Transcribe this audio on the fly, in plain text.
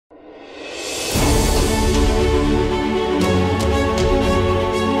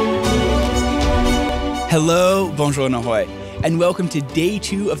Hello, bonjour, ahoy, and welcome to Day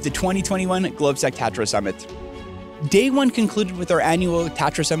 2 of the 2021 GLOBSEC Tatra Summit. Day 1 concluded with our annual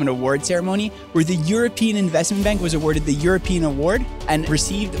Tatra Summit Award ceremony, where the European Investment Bank was awarded the European Award and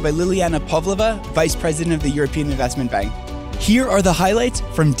received by Liliana Pavlova, Vice President of the European Investment Bank. Here are the highlights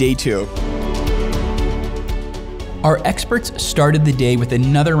from Day 2. Our experts started the day with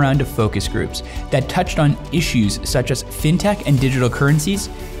another round of focus groups that touched on issues such as fintech and digital currencies,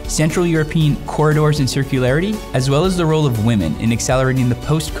 Central European corridors and circularity, as well as the role of women in accelerating the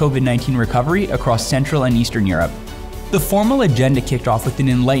post-COVID-19 recovery across Central and Eastern Europe. The formal agenda kicked off with an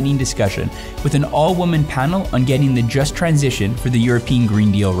enlightening discussion with an all-woman panel on getting the just transition for the European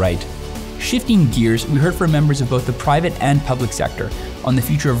Green Deal right. Shifting gears, we heard from members of both the private and public sector on the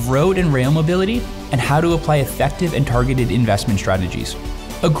future of road and rail mobility and how to apply effective and targeted investment strategies.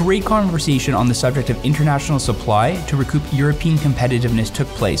 A great conversation on the subject of international supply to recoup European competitiveness took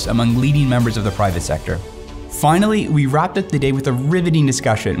place among leading members of the private sector. Finally, we wrapped up the day with a riveting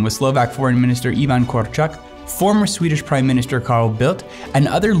discussion with Slovak Foreign Minister Ivan Korčok, former Swedish Prime Minister Carl Bildt, and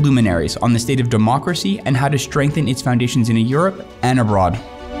other luminaries on the state of democracy and how to strengthen its foundations in Europe and abroad.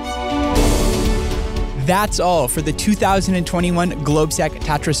 That's all for the 2021 GLOBSEC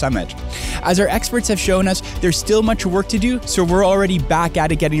Tatra Summit. As our experts have shown us, there's still much work to do, so we're already back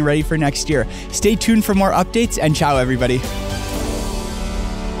at it getting ready for next year. Stay tuned for more updates, and ciao everybody.